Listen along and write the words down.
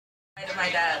Hi to my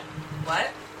dad. What?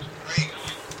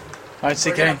 Hi,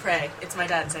 We're gonna CK. pray. It's my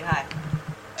dad. Say hi.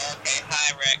 Okay,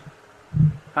 hi, Rick.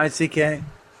 Hi, CK.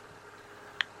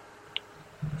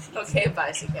 Okay,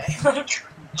 bye, CK.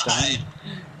 Hi.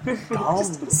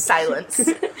 Silence.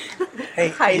 Hey,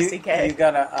 Hi, you, CK. You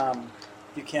gotta,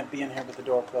 you can't be in here with the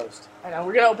door closed. I know.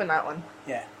 We're gonna open that one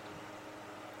Yeah.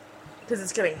 because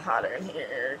it's getting hotter in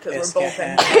here. Because It's we're both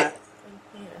in getting here. hot.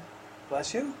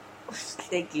 Bless you.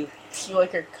 Thank you. You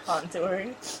like her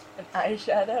contouring and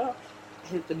eyeshadow? I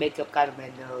think the makeup got in my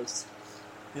nose.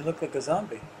 You look like a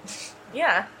zombie.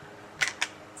 Yeah.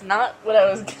 It's not what I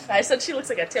was. I said she looks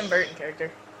like a Tim Burton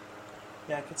character.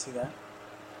 Yeah, I could see that.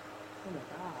 Oh my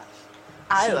gosh.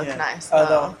 I look Yeah. nice though.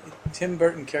 Although Tim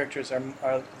Burton characters are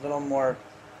a little more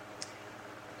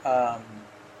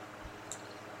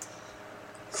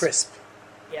crisp.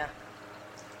 Yeah.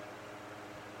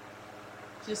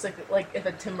 Just like if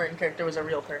a Tim Burton character was a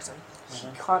real person. She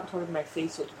contoured my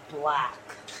face with black.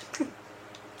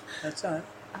 That's all right.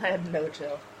 I had no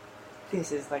chill.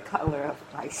 This is the color of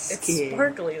my It's skin.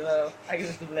 sparkly though. I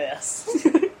use this.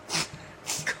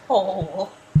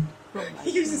 Coal. Oh my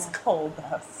He uses God. coal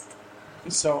dust.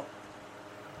 So,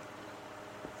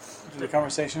 did the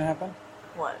conversation happen?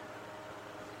 What?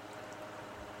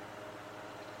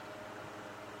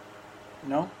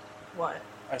 No? What?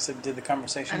 I said, did the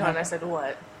conversation I know, and I happen? said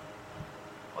what?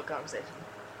 What conversation?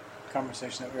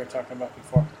 Conversation that we were talking about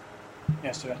before.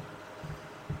 Yesterday.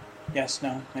 Yes,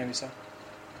 no, maybe so.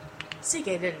 CK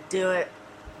didn't do it.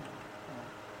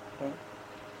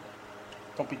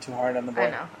 Don't be too hard on the boy. I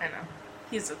know.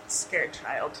 He's a scared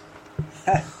child.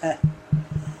 know.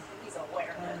 He's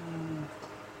aware of it.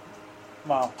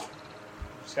 Well,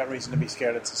 he's got reason to be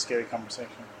scared. It's a scary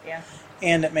conversation. Yeah,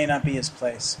 And it may not be his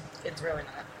place. it's really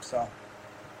not. So,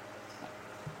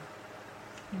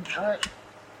 But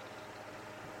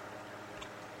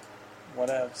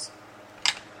whatevs.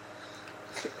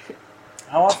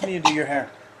 How often do you do your hair?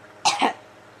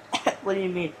 What do you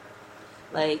mean?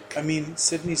 Like, I mean,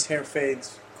 Sydney's hair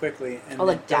fades quickly, and Oh,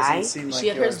 like it doesn't dye? seem like she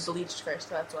had yours. hers bleached first,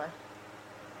 that's why.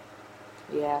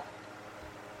 yeah.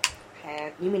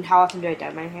 And you mean how often do I dye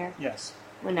my hair? Yes.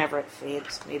 Whenever it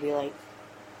fades. Maybe like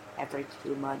every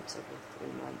 2 months, every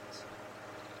 3 months.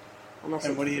 Unless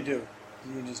And it- what do? Do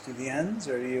you just do the ends,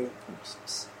 or do you?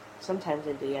 Sometimes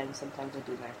I do the end, sometimes I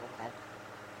do my whole head.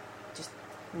 Just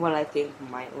what I think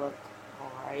might look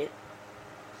alright.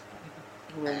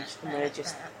 And then I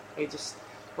just,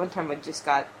 one time I just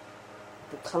got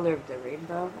the color of the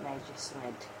rainbow, and I just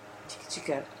went, chicka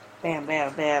chicka, bam,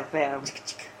 bam, bam, bam,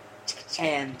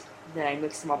 and then I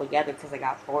mixed them all together because I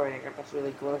got bored. I got this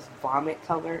really gross vomit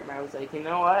color, and I was like, you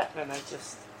know what? And I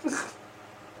just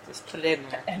put it in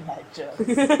there. And I just.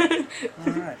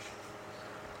 All right.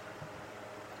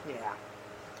 Yeah.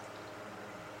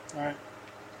 All right.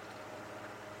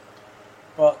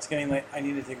 Well, it's getting late. I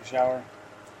need to take a shower.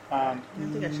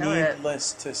 You take a shower at-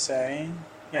 Needless to say,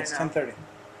 yes, I know. 10:30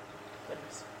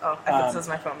 Goodness. Oh, I thought this was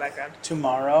my phone background.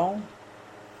 tomorrow.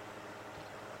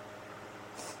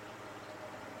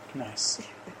 Nice.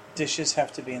 Dishes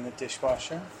have to be in the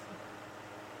dishwasher.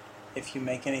 If you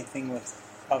make anything with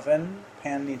oven,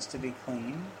 pan needs to be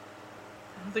clean.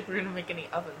 I don't think we're gonna make any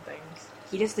oven things.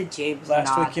 He does the James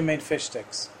Last nod. week you made fish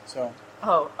sticks, so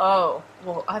Oh.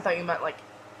 Well, I thought you meant like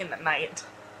in the night.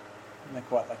 like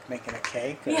what? Like making a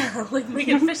cake? Or Yeah, like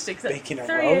making fish sticks at Baking a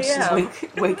 3 roast? a.m.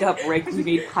 Wake up, Rick. We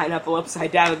made pineapple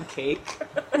upside down cake.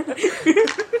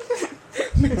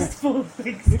 This full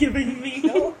Thanksgiving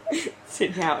meal.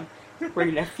 Sit down. We're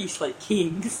gonna feast like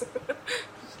kings.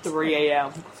 3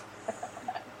 a.m.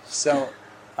 So,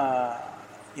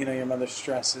 your mother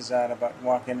stresses out about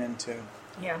walking into.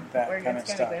 Yeah, That we're kind gonna of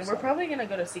clean. stuff, We're so. probably gonna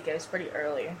go to CK's pretty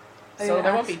early, Are so you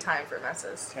there won't ask- be time for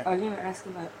messes. Okay. I was gonna ask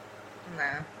about.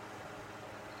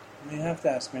 Nah. You have to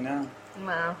ask me now.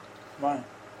 No. Why?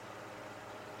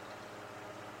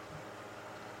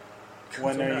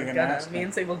 When We're are not you gonna gonna. ask Me me?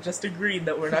 and Sable just agreed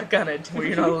that we're not gonna. Were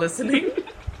you not listening?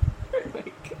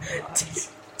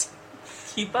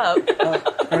 Keep up.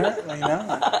 Apparently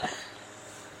not.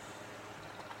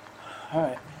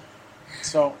 Alright.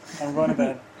 So, I'm going to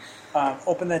bed.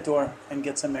 Open that door and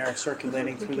get some air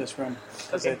circulating through this room.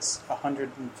 Because Okay. it's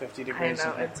 150 I degrees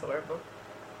know, in here. it's horrible.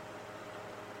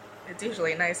 It's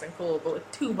usually nice and cool, but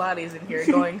with two bodies in here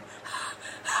going,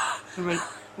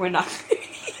 We're not.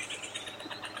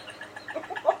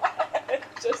 what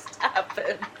just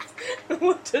happened?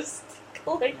 What just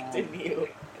clicked in you?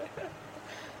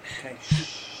 Okay.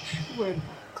 We're not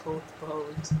cold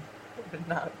bones. We're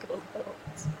not cold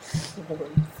bones.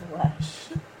 Warm flesh.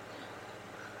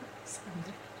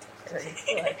 Sounded very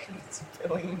flesh and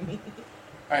spilling me.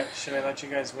 Alright, should I let you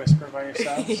guys whisper by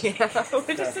yourselves? Yeah,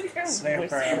 we're just sitting here Say a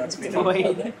prayer, let's be done.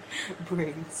 Void.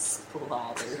 Brain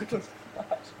splattered.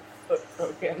 Foot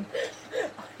broken.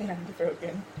 Hand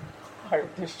broken.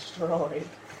 Heart destroyed.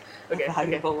 Okay, okay.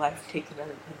 Valuable life taken out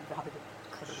of invaluable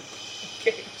curve.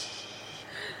 Okay.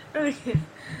 Okay.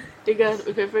 Dear God,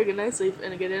 we pray for a good night's sleep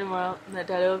and a good day tomorrow, and that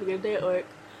Daddy will have a good day at work.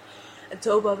 And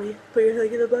tell Bobby, put your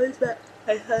thing in the Bobby's back.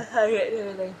 I get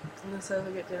everything. And this will have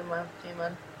a good day tomorrow.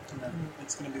 Amen. And then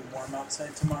it's going to be warm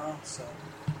outside tomorrow, so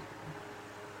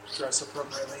dress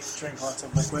appropriately, drink lots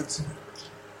of liquids.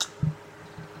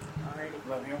 Alrighty.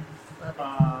 Love you. Love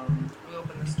you. We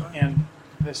open this door. And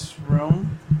this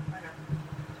room, I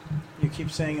know. you keep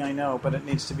saying I know, but it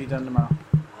needs to be done tomorrow.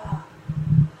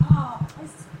 Oh,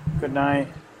 Good night.